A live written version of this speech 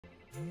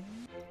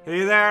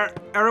Hey there,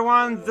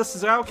 everyone, this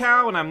is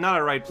Cow, and I'm not at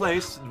the right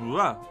place.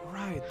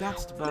 Right,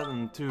 that's the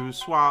button to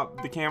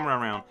swap the camera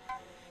around.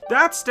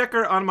 That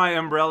sticker on my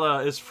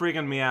umbrella is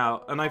freaking me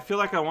out, and I feel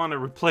like I want to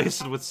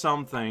replace it with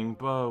something,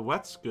 but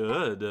what's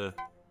good?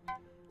 I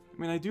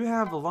mean, I do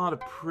have a lot of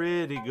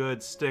pretty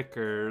good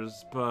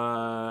stickers,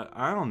 but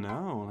I don't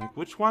know, like,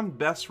 which one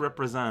best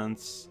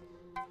represents?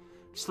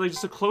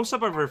 Just a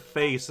close-up of her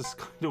face is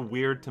kind of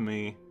weird to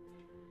me.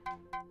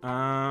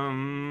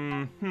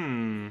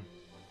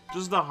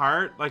 Just the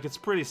heart? Like, it's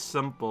pretty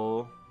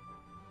simple.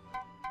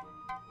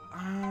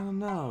 I don't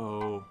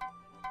know.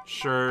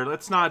 Sure,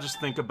 let's not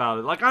just think about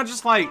it. Like, I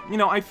just like, you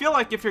know, I feel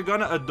like if you're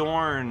gonna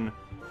adorn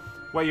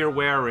what you're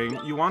wearing,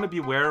 you want to be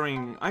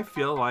wearing, I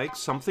feel like,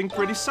 something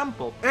pretty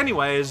simple.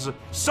 Anyways,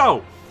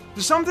 so,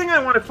 there's something I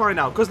want to find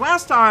out. Because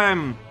last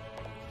time,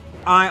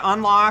 I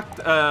unlocked,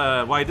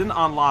 well, I didn't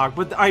unlock,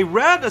 but I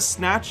read a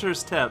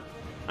Snatcher's tip.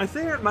 I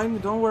think it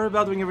might, don't worry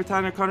about doing every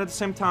time I card at the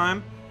same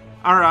time.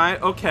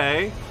 Alright,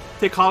 okay.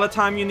 Take all the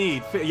time you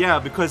need. Yeah,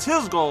 because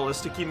his goal is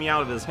to keep me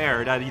out of his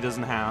hair that he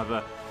doesn't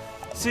have.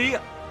 See?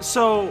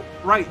 So,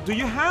 right, do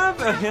you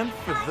have a hint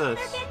for this?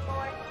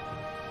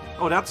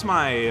 Oh, that's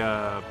my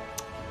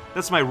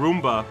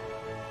Roomba.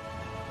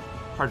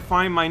 Hard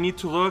find, might need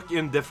to look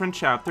in different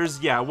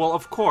chapters. Yeah, well,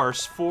 of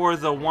course, for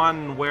the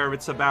one where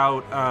it's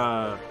about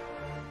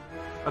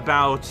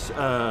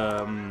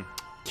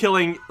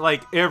killing,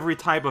 like, every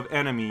type of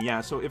enemy.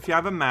 Yeah, so if you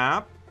have a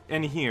map,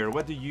 and here,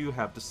 what do you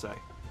have to say?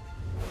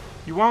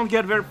 You won't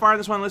get very far in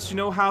this one unless you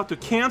know how to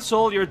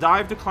cancel your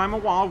dive to climb a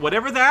wall,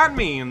 whatever that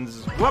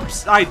means.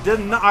 Whoops, I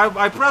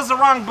pressed the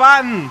wrong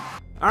button.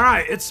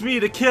 Alright, it's me,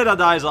 the kid that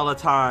dies all the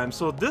time.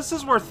 So this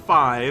is worth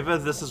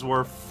 5, this is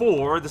worth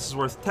 4, this is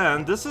worth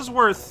 10, this is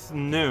worth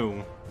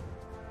new.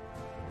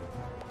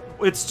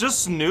 It's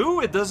just new?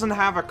 It doesn't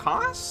have a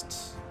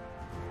cost?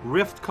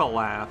 Rift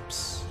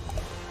collapse.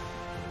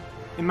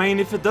 I mean,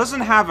 if it doesn't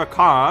have a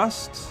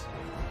cost...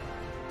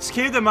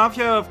 Escape the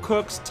Mafia of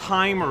Cook's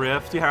Time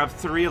Rift, you have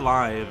 3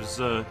 lives.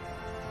 Well,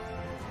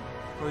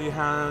 you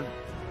had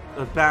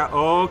a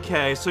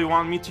okay, so you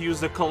want me to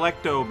use the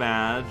Collecto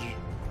badge.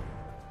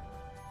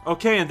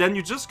 Okay, and then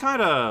you just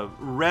kind of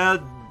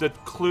read the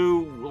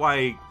clue,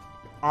 like,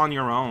 on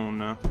your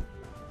own.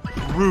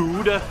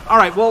 Rude.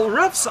 Alright, well,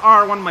 rifts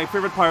are one of my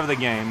favorite parts of the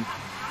game.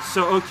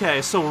 So,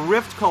 okay, so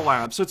Rift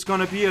Collapse. So it's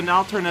gonna be an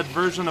alternate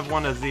version of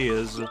one of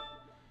these.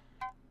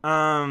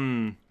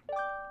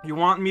 You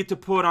want me to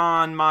put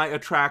on my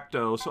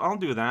Attracto, so I'll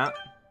do that.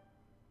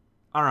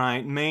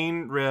 Alright,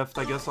 main rift,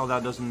 I guess all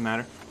that doesn't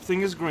matter.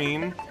 Thing is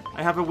green.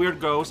 I have a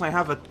weird ghost, I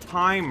have a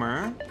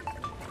timer.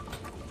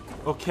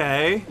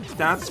 Okay,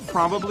 that's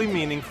probably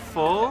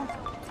meaningful.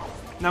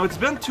 Now, it's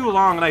been too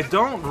long, and I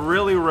don't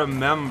really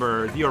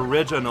remember the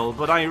original,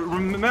 but I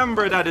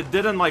remember that it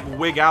didn't, like,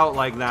 wig out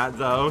like that,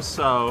 though,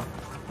 so...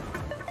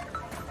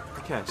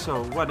 Okay,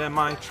 so what am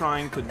I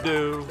trying to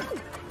do?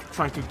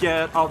 Trying to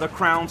get all the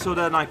crowns so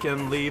that I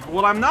can leave.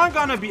 Well, I'm not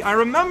gonna be... I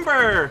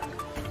remember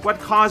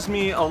what caused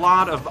me a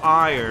lot of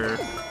ire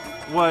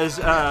was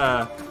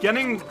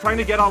trying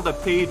to get all the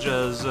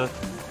pages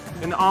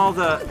and all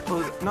the...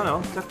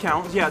 no, that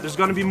counts. Yeah, there's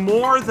gonna be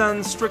more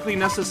than strictly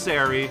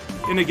necessary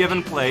in a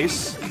given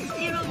place,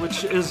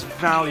 which is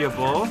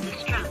valuable.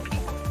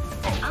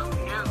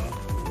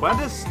 What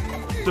is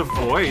the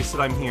voice that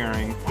I'm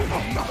hearing?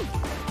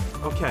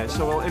 Okay,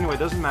 so, well, anyway,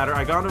 doesn't matter.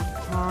 I got a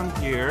pawn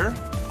here.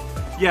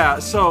 Yeah,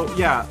 so,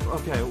 yeah,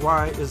 okay,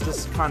 why is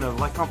this kind of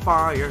like on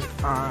fire?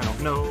 I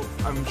don't know,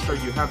 I'm sure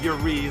you have your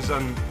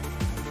reason.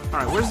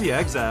 Alright, where's the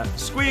eggs at?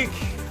 Squeak!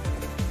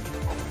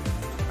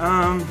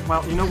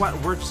 Well, you know what,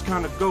 we're just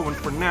kind of going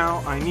for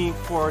now. I need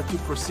for to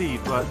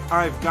proceed, but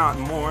I've got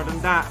more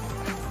than that.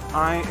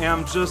 I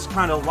am just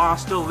kind of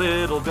lost a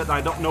little bit,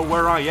 I don't know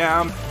where I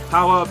am.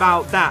 How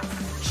about that?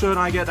 Should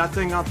I get that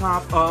thing on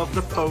top of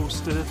the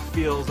post? It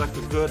feels like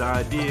a good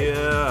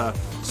idea.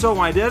 So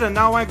I did, and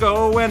now I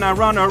go, and I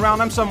run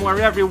around, I'm somewhere,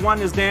 everyone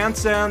is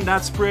dancing,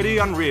 that's pretty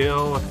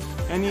unreal.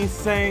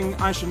 Anything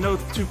I should know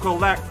to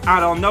collect,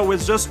 I don't know,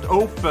 it's just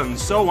open,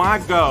 so I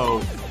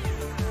go.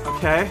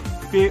 Okay,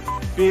 beep,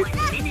 beep,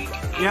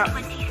 yeah,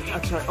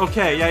 that's right,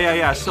 okay,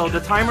 yeah, so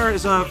the timer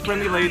is a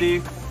friendly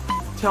lady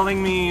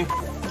telling me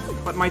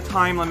what my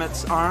time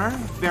limits are.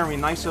 Very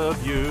nice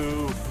of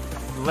you.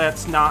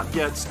 Let's not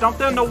get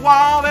stumped in the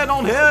wall and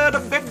don't hit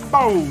a big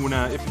bone,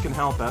 if you can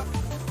help it.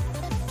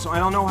 So I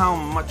don't know how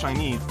much I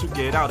need to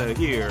get out of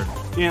here.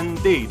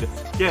 Indeed.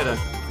 Get a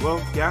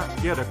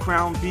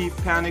crown, be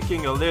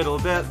panicking a little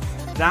bit.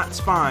 That's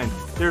fine.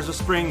 There's a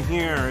spring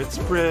here. It's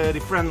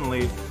pretty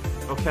friendly.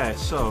 Okay,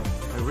 so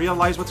I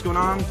realize what's going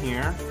on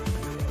here.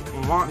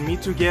 You want me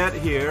to get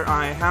here.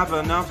 I have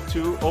enough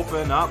to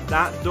open up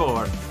that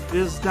door.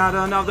 Is that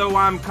enough, though?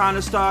 I'm kind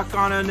of stuck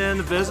on an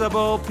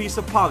invisible piece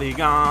of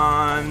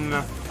polygon.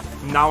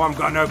 Now I'm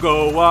gonna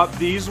go up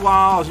these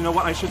walls. You know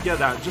what? I should get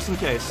that, just in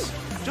case.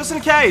 Just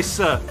in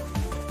case!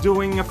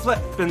 Doing a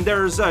flip, and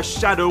there's a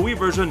shadowy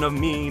version of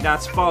me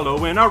that's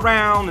following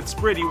around. It's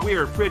pretty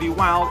weird, pretty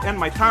wild, and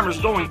my timer's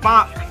going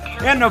pop,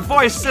 and a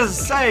voice is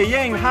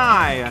saying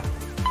hi.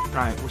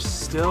 Right, we're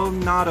still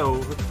not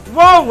over.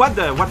 Whoa!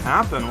 What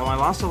happened? Well, I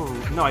lost a...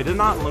 No, I did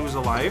not lose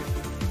a life.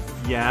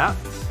 Yet.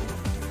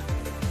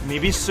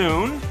 Maybe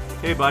soon.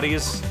 Hey,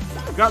 buddies.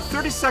 We've got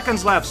 30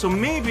 seconds left, so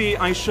maybe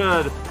I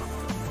should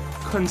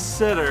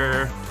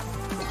consider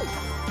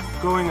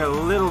going a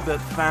little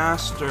bit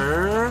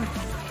faster.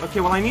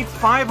 Okay, well, I need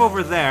 5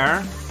 over there.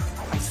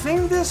 I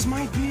think this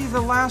might be the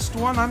last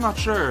one. I'm not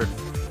sure.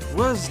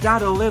 Was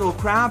that a little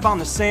crab on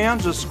the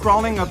sand just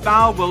crawling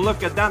about? Well,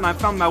 look at that, and I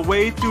found my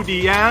way to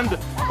the end.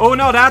 Oh,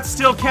 no, that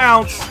still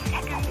counts.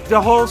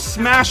 The whole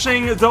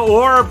smashing the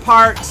ore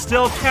part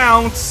still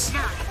counts.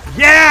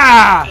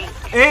 Yeah!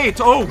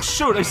 8. Oh,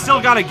 shoot, I still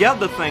gotta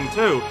get the thing,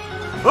 too.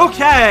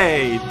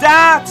 Okay,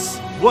 that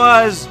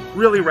was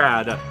really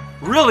rad.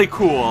 Really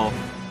cool.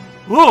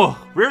 Ooh,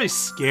 really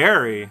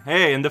scary.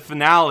 Hey, in the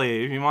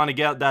finale, if you want to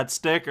get that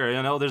sticker,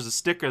 you know, there's a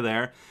sticker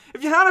there.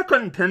 If you had a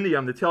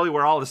compendium to tell you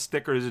where all the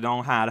stickers you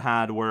don't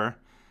had were,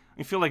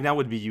 I feel like that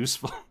would be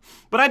useful.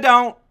 But I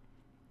don't.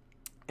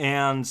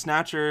 And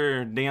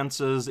Snatcher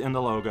dances in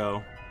the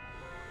logo.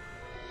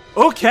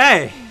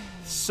 Okay,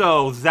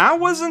 so that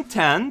was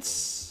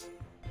intense.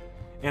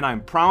 And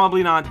I'm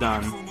probably not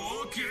done.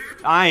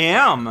 I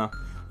am.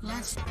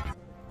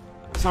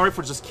 Sorry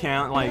for just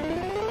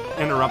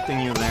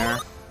interrupting you there.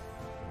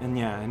 And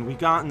yeah, and we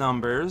got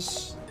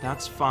numbers.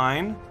 That's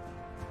fine.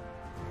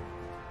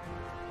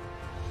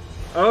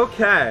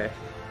 Okay.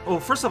 Well,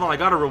 first of all, I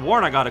got a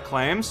reward I gotta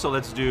claim, so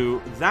let's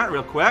do that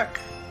real quick.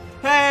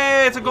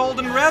 Hey, it's a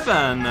golden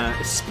ribbon!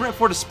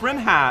 For the sprint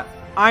hat.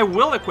 I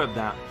will equip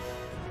that.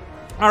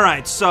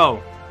 Alright,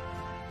 so...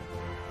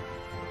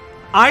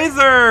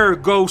 either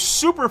go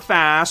super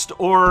fast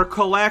or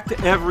collect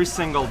every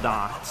single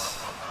dot.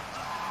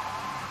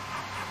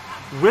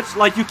 Which,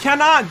 like, you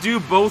cannot do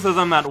both of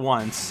them at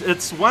once.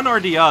 It's one or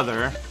the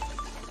other.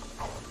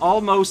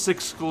 Almost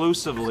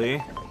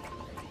exclusively.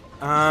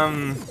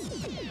 Alright,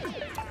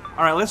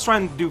 let's try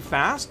and do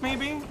fast,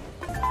 maybe?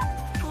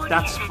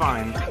 That's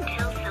fine.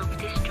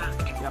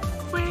 Yep.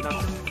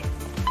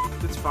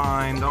 It's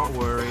fine, don't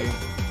worry.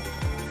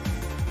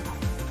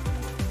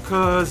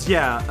 Cause,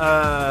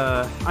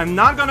 yeah, I'm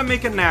not gonna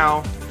make it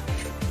now.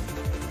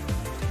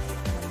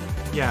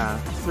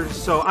 Yeah,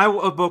 so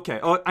okay.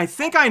 Oh, I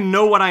think I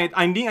know what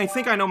I need. I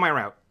think I know my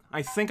route.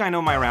 I think I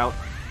know my route.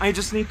 I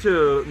just need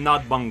to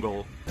not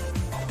bungle.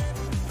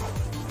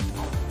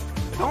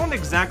 I don't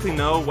exactly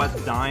know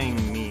what dying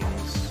means.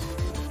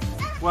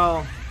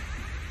 Well,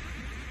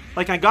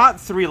 like I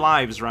got 3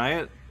 lives,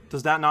 right?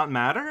 Does that not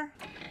matter?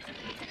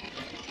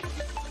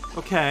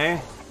 Okay.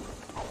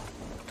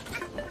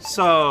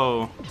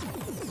 So,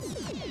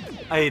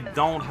 I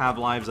don't have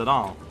lives at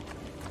all.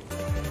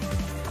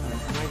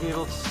 Can I be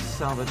able to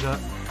salvage it?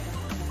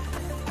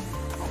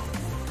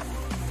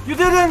 You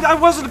didn't! I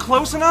wasn't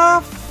close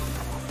enough!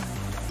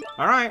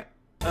 Alright.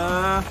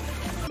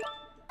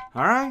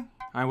 Alright.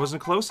 I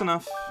wasn't close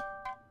enough.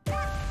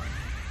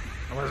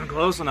 I wasn't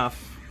close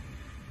enough.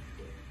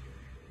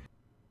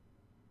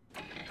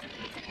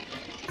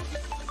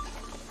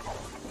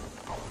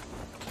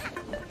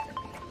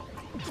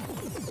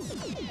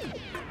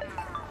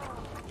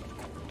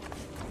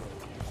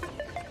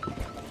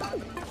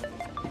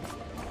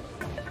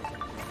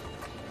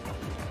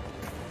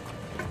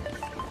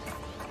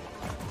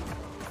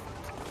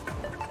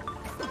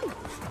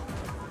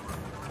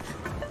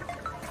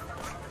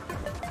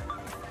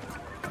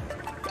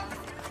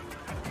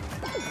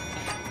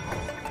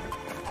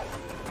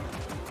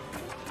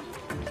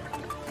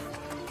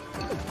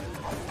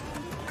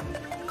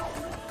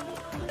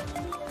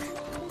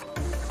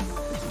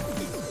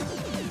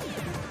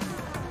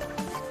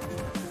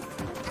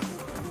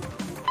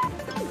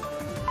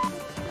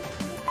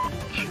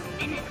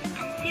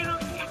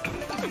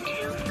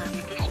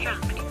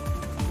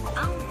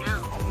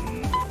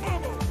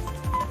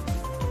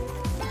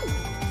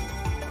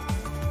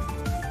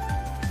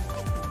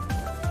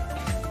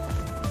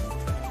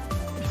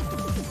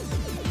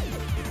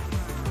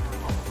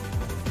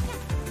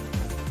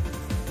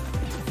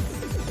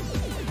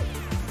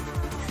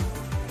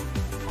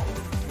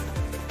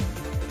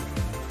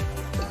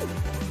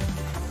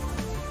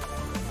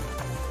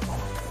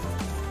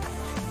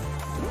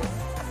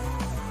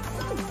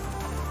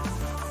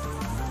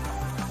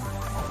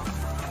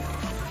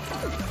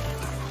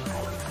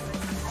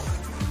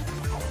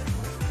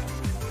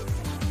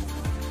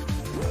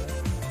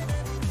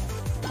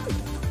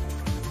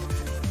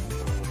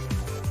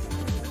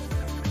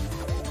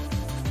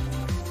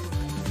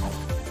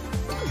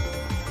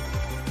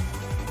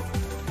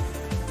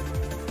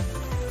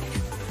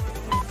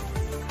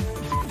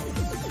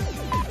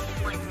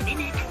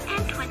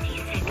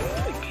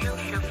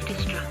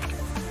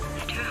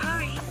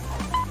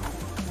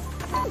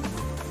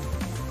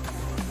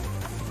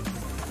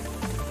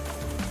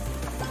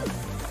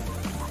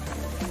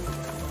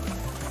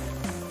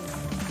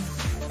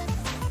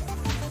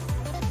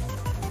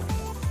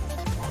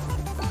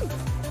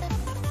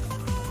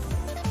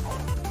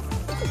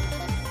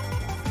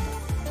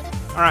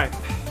 Alright.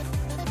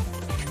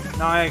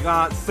 Now I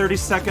got 30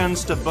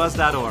 seconds to buzz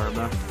that orb.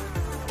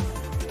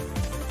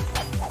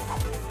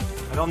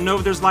 I don't know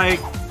if there's like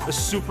a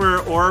super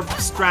orb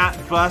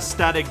strat bust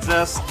that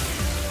exists,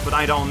 but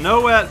I don't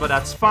know it, but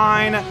that's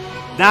fine.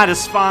 That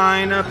is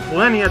fine.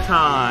 Plenty of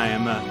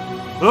time.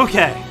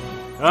 Okay.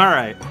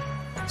 Alright.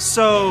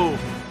 So,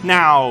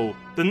 now,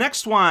 the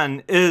next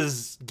one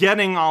is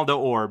getting all the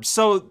orbs.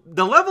 So,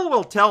 the level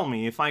will tell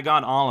me if I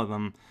got all of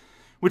them,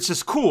 which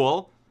is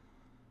cool.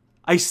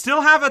 I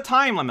still have a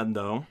time limit,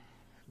 though.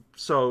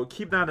 So,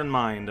 keep that in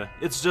mind.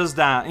 It's just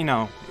that, you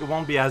know, it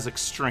won't be as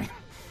extreme.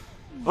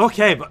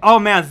 Okay, but oh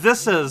man,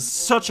 this is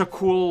such a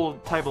cool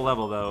type of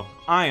level, though.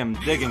 I am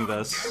digging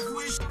this.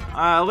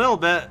 A little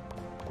bit.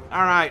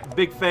 Alright,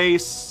 big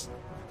face.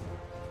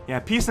 Yeah,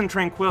 peace and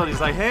tranquility.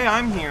 He's like, hey,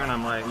 I'm here. And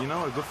I'm like, you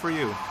know what, good for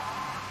you.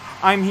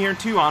 I'm here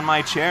too, on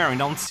my chair, and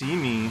don't see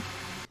me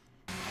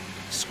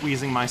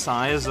squeezing my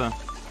size. Right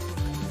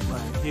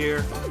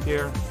here,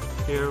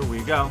 here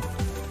we go.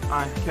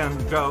 I can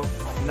go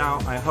now,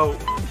 I hope.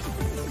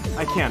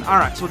 I can.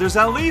 Alright, so there's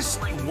at least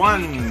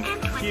one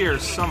here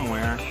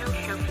somewhere.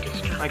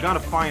 I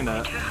gotta find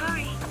it.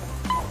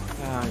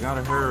 Yeah, I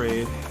gotta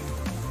hurry.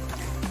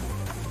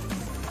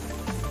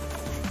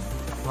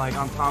 Like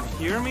on top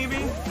here,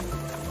 maybe?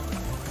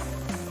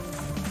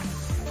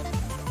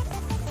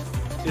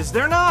 Is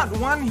there not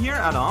one here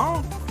at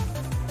all?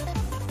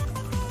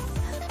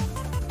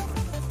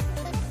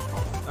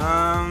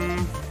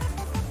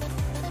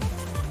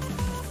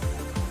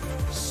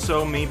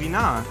 So maybe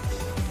not.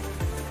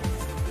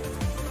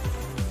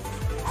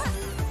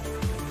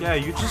 Yeah,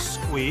 you just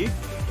squeak.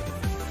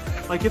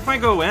 Like if I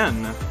go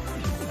in.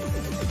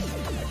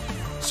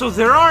 So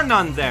there are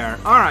none there.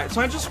 Alright, so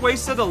I just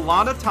wasted a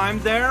lot of time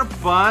there,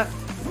 but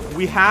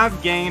we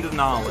have gained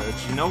knowledge.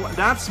 You know what?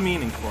 That's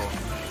meaningful.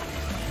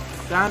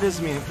 That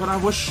is meaningful. But I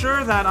was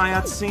sure that I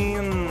had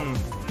seen...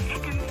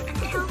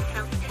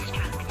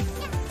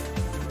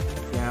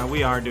 Yeah,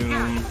 we are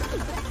doomed.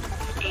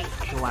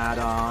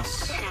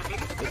 GLaDOS.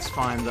 It's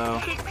fine, though.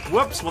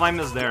 Whoops, well I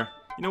missed there.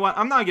 You know what?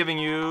 I'm not giving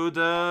you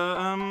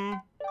the,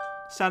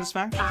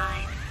 satisfaction.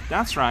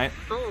 That's right.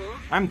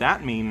 I'm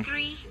that mean.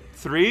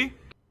 3?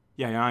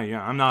 Yeah,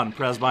 I'm not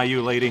impressed by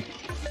you, lady.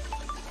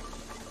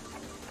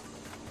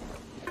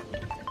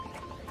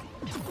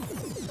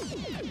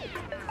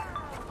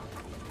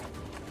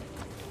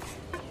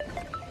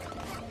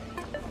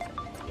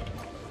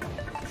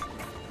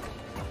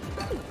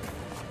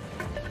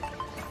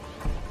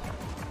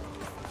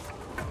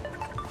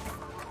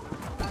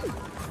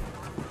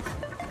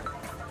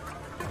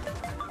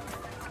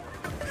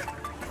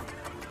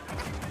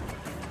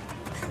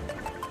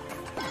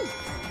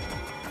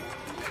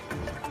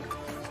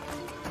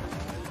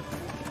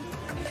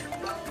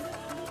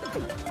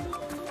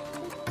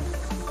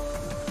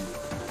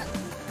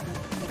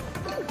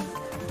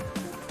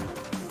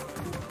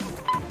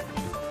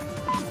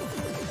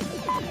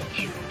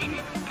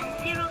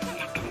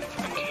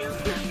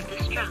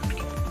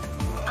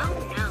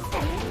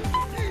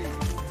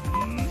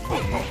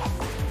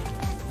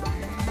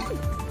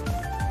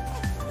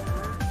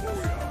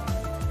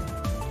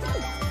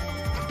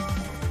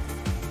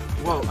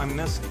 Whoa, I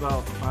missed,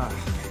 well,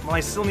 I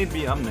still need to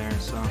be up there,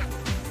 so...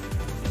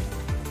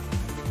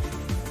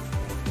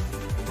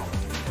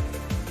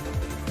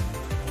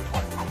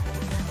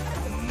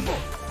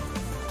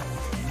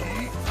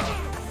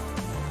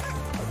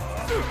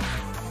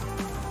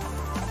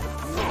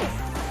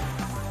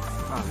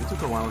 Oh, it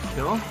took a while to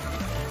kill.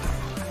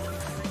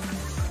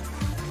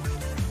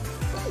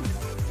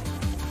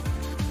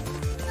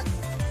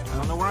 I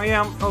don't know where I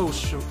am. Oh,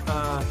 shoot,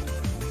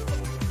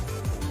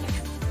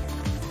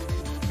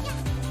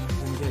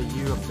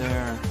 you up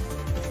there.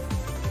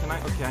 Can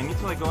I? Okay, I need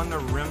to like go in the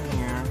rim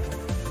here.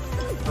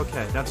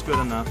 Okay, that's good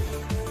enough.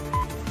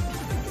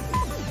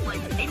 1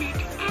 minute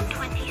and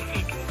 20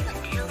 seconds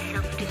until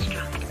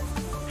self-destruct.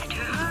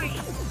 Better hurry.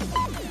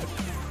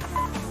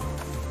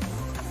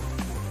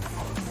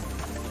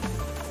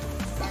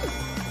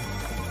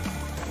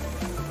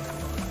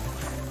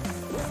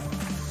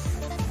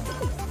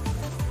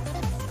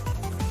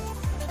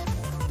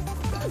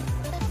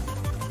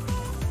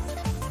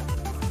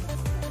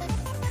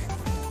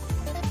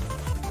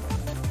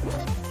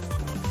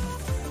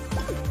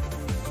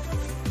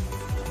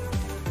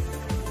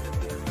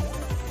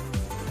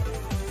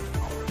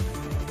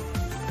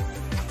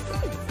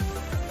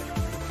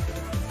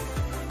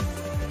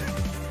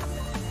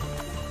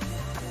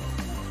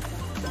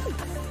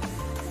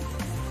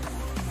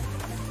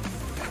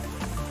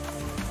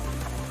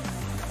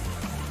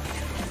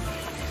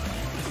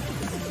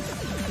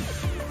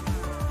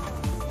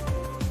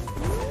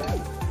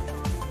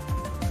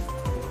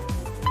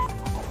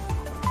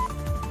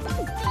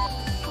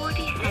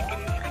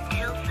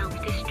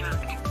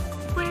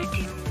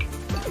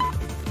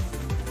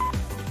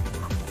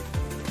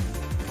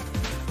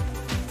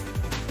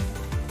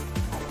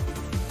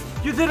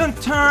 You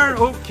didn't turn!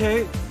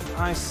 Okay,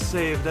 I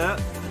saved it.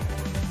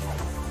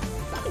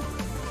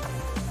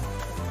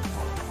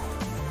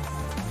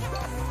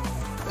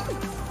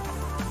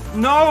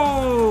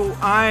 No!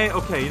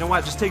 Okay, you know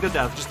what? Just take the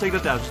death. Just take the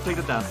death. Just take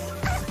the death.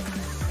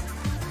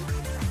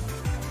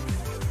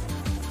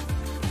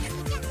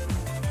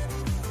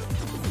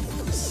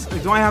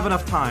 Do I have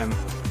enough time?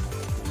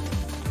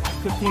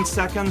 15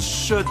 seconds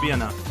should be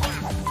enough.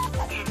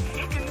 10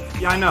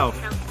 seconds. Yeah, I know.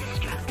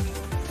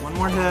 Self-destruct. One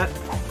more hit.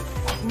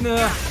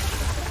 Nah.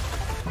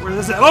 Where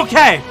is it?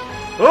 Okay!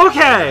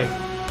 Okay!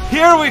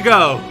 Here we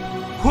go!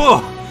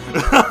 Whew!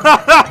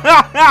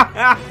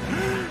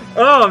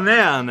 Oh,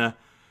 man.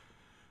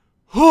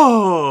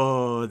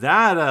 Whew!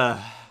 That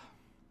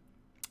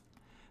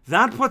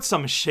put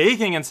some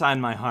shaking inside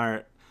my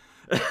heart.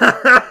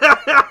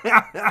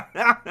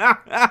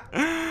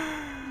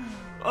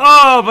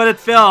 Oh, but it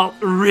felt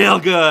real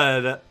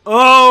good.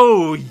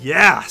 Oh,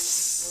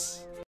 yes!